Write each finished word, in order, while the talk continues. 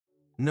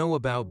Know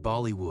about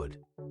Bollywood.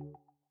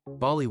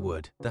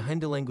 Bollywood, the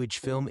Hindi-language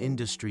film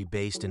industry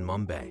based in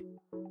Mumbai,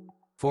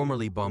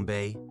 formerly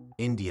Bombay,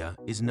 India,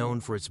 is known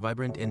for its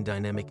vibrant and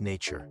dynamic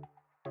nature.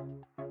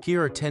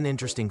 Here are 10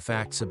 interesting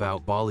facts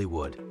about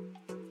Bollywood.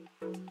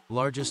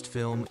 Largest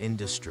film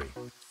industry.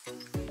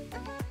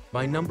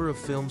 By number of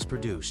films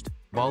produced,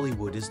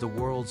 Bollywood is the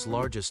world's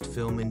largest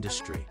film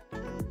industry.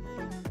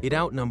 It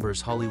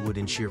outnumbers Hollywood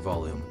in sheer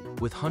volume,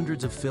 with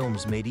hundreds of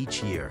films made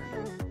each year.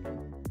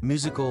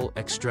 Musical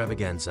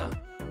extravaganza.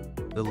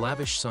 The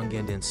lavish song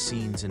and dance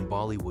scenes in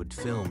Bollywood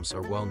films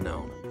are well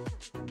known.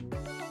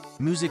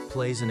 Music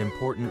plays an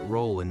important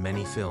role in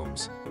many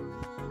films,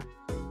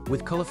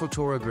 with colorful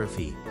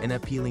choreography and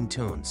appealing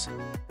tunes.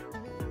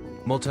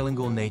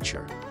 Multilingual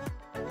nature.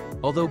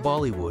 Although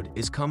Bollywood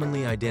is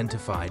commonly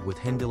identified with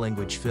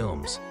Hindi-language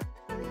films,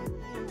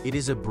 it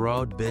is a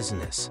broad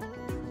business.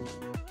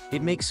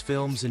 It makes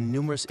films in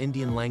numerous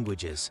Indian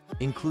languages,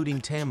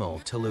 including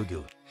Tamil,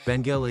 Telugu,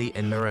 Bengali,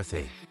 and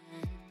Marathi.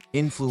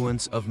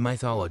 Influence of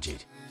mythology.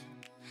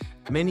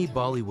 Many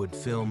Bollywood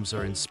films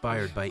are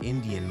inspired by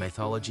Indian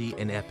mythology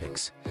and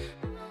epics,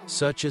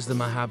 such as the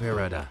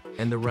Mahabharata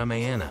and the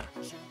Ramayana.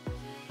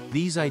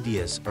 These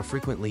ideas are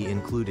frequently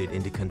included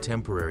into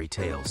contemporary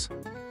tales.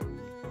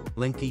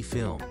 Lengthy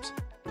films.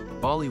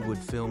 Bollywood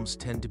films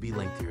tend to be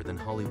lengthier than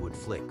Hollywood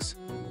flicks.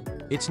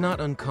 It's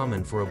not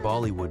uncommon for a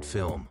Bollywood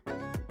film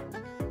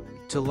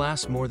to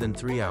last more than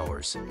 3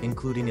 hours,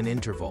 including an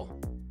interval.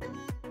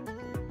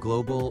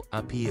 Global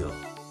appeal.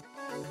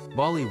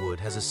 Bollywood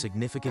has a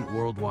significant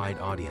worldwide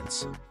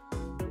audience.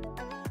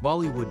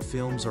 Bollywood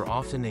films are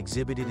often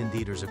exhibited in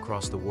theaters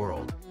across the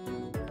world,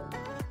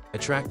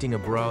 attracting a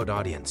broad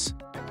audience.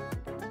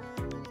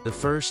 The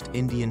first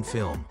Indian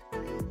film.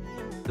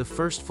 The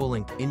first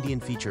full-length Indian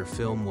feature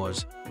film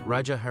was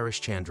Raja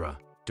Harishchandra,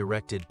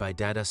 directed by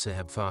Dada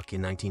Saheb Phalke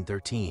in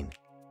 1913.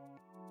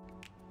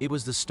 It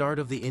was the start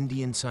of the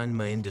Indian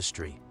cinema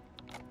industry.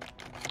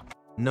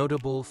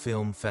 Notable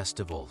film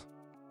festival.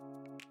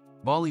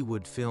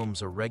 Bollywood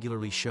films are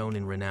regularly shown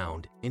in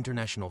renowned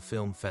international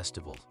film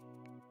festivals,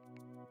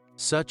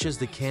 such as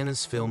the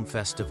Cannes Film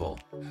Festival,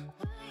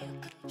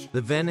 the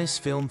Venice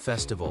Film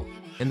Festival,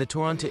 and the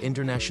Toronto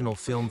International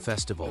Film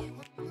Festival.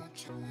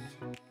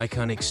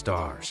 Iconic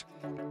stars.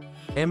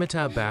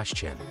 Amitabh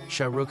Bachchan,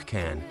 Shah Rukh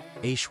Khan,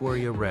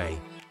 Aishwarya Rai,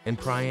 and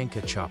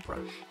Priyanka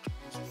Chopra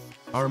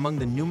are among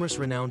the numerous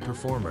renowned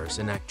performers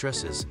and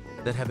actresses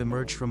that have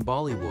emerged from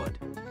Bollywood.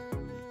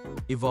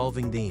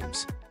 Evolving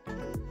themes.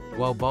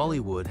 While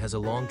Bollywood has a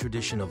long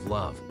tradition of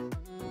love,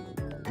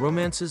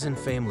 romances, and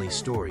family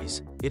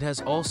stories, it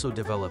has also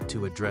developed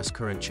to address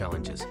current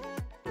challenges.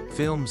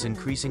 Films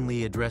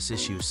increasingly address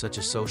issues such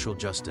as social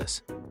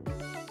justice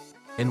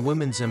and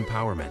women's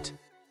empowerment.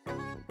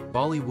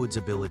 Bollywood's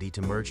ability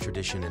to merge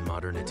tradition and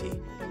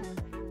modernity,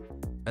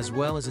 as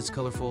well as its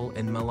colorful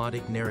and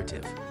melodic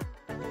narrative,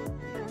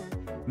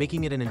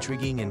 making it an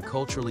intriguing and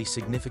culturally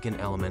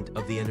significant element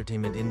of the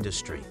entertainment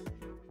industry.